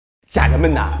家人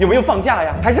们呐，有没有放假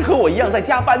呀？还是和我一样在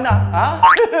加班呢？啊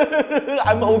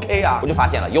，I'm OK 啊。我就发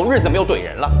现了，有日子没有怼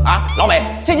人了啊。老美，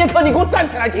这节课你给我站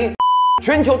起来听。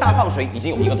 全球大放水已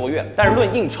经有1个多月了，但是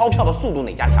论印钞票的速度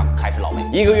哪家强？还是老美。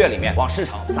1个月里面往市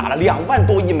场撒了2万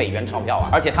多亿美元钞票啊，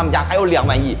而且他们家还有2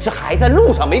万亿是还在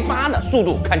路上没发呢，速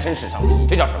度堪称史上第一。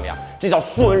这叫什么呀？这叫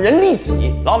损人利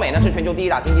己。老美呢是全球第1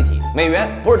大经济体，美元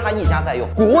不是他一家在用，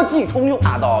国际通用，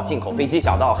大到进口飞机，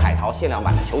小到海淘限量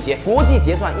版的球鞋，国际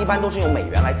结算一般都是用美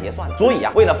元来结算的。所以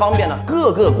啊，为了方便呢，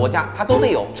各个国家它都得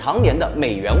有常年的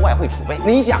美元外汇储备。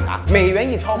你想啊，美元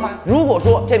一超发，如果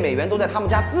说这美元都在他们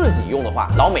家自己用的话，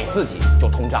老美自己就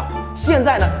通胀了。现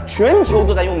在呢，全球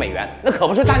都在用美元，那可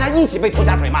不是大家一起被拖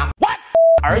下水吗？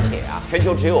 而且啊，全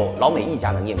球只有老美一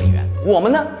家能印美元，我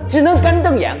们呢只能干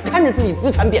瞪眼看着自己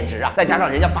资产贬值啊，再加上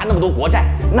人家发那么多国债，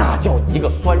那叫一个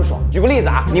酸爽。举个例子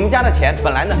啊，你们家的钱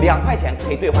本来呢2块钱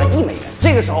可以兑换1美元，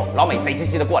这个时候老美贼兮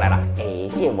兮的过来了，哎，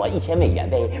借我1000美元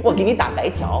呗，我给你打白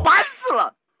条，烦死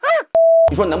了。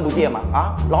你说能不借吗？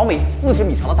啊，老美40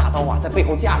米长的大刀啊，在背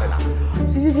后架着呢。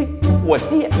行，我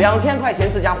借2000块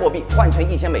钱自家货币换成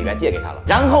1000美元借给他了。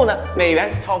然后呢，美元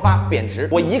超发贬值，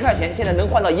我1块钱现在能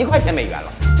换到1块钱美元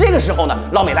了。这个时候呢，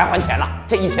老美来还钱了，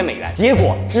这1000美元，结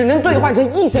果只能兑换成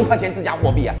1000块钱自家货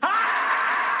币啊。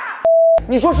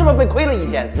 你说是不是被亏了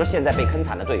1000？你说现在被坑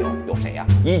惨的队友有谁呀？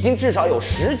已经至少有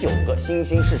19个新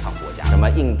兴市场国家，什么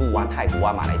印度啊、泰国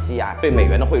啊、马来西亚，对美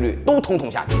元的汇率都统统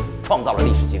下跌，创造了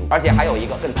历史记录。而且还有一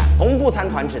个更惨，同步参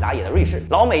团只打野的瑞士，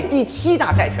老美第7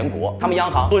大债权国，他们央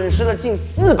行损失了近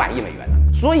400亿美元呢。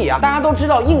 所以啊，大家都知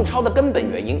道印钞的根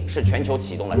本原因是全球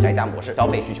启动了宅家模式，消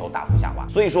费需求大幅下滑。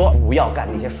所以说不要干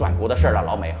那些甩锅的事儿了，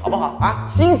老美，好不好啊？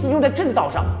心思用在正道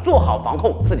上，做好防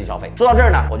控，刺激消费。说到这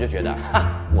儿呢，我就觉得，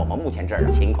我们目前这儿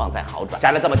情况在好转，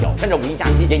宅了这么久，趁着5一假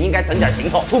期也应该整点行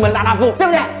头，出门拉拉风，对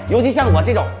不对？尤其像我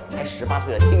这种才18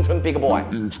岁的青春 big boy，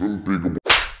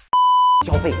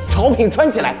 消费潮品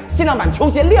穿起来，限量版球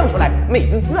鞋亮出来，美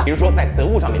滋滋啊！比如说在得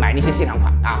物上面买那些限量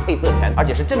款啊，配色全，而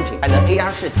且是正品，还能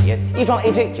AR 试鞋，一双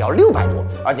AJ 只要600多，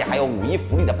而且还有5一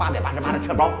福利的888的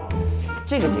券包。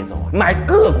这个节奏啊，买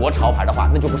各国潮牌的话，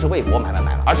那就不是为国买了，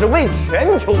而是为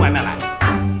全球买。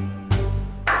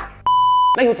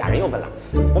那有假人又问了，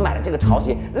我买了这个潮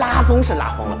鞋，拉风是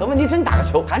拉风了，可问题真打个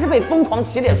球，还是被疯狂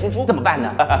起脸输出，怎么办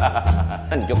呢？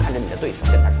那你就看着你的对手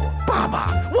跟他说：“爸爸，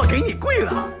我给你跪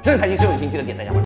了。”真的财经深入你心，记得点赞加关注。